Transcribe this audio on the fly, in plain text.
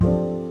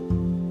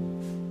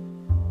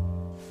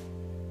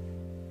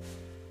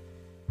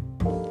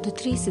The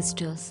Three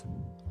Sisters.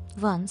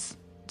 Once,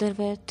 there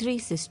were three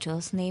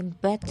sisters named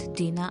Beth,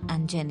 Dina,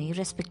 and Jenny,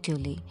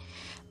 respectively.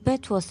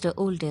 Beth was the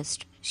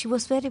oldest. She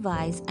was very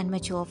wise and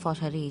mature for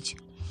her age.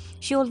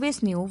 She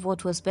always knew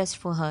what was best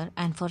for her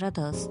and for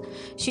others.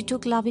 She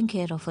took loving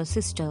care of her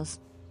sisters.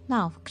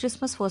 Now,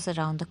 Christmas was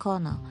around the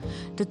corner.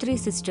 The three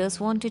sisters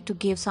wanted to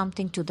give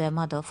something to their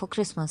mother for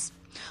Christmas.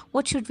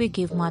 "What should we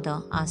give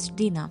mother?" asked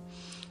Dina.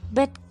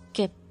 Beth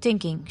kept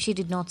thinking. She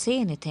did not say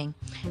anything.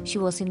 She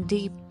was in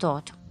deep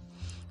thought.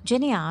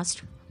 Jenny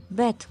asked,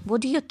 "Beth, what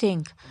do you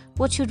think?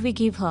 What should we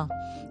give her?"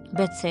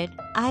 Beth said,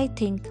 "I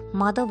think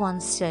mother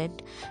once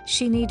said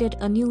she needed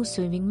a new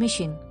sewing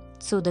machine."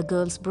 So the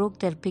girls broke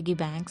their piggy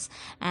banks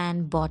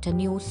and bought a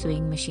new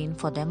sewing machine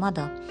for their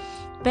mother.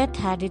 Beth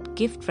had it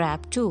gift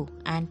wrapped too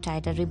and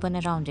tied a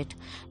ribbon around it.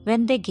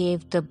 When they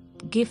gave the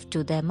gift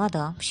to their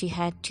mother, she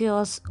had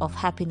tears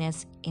of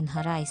happiness in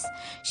her eyes.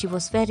 She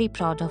was very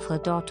proud of her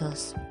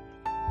daughters.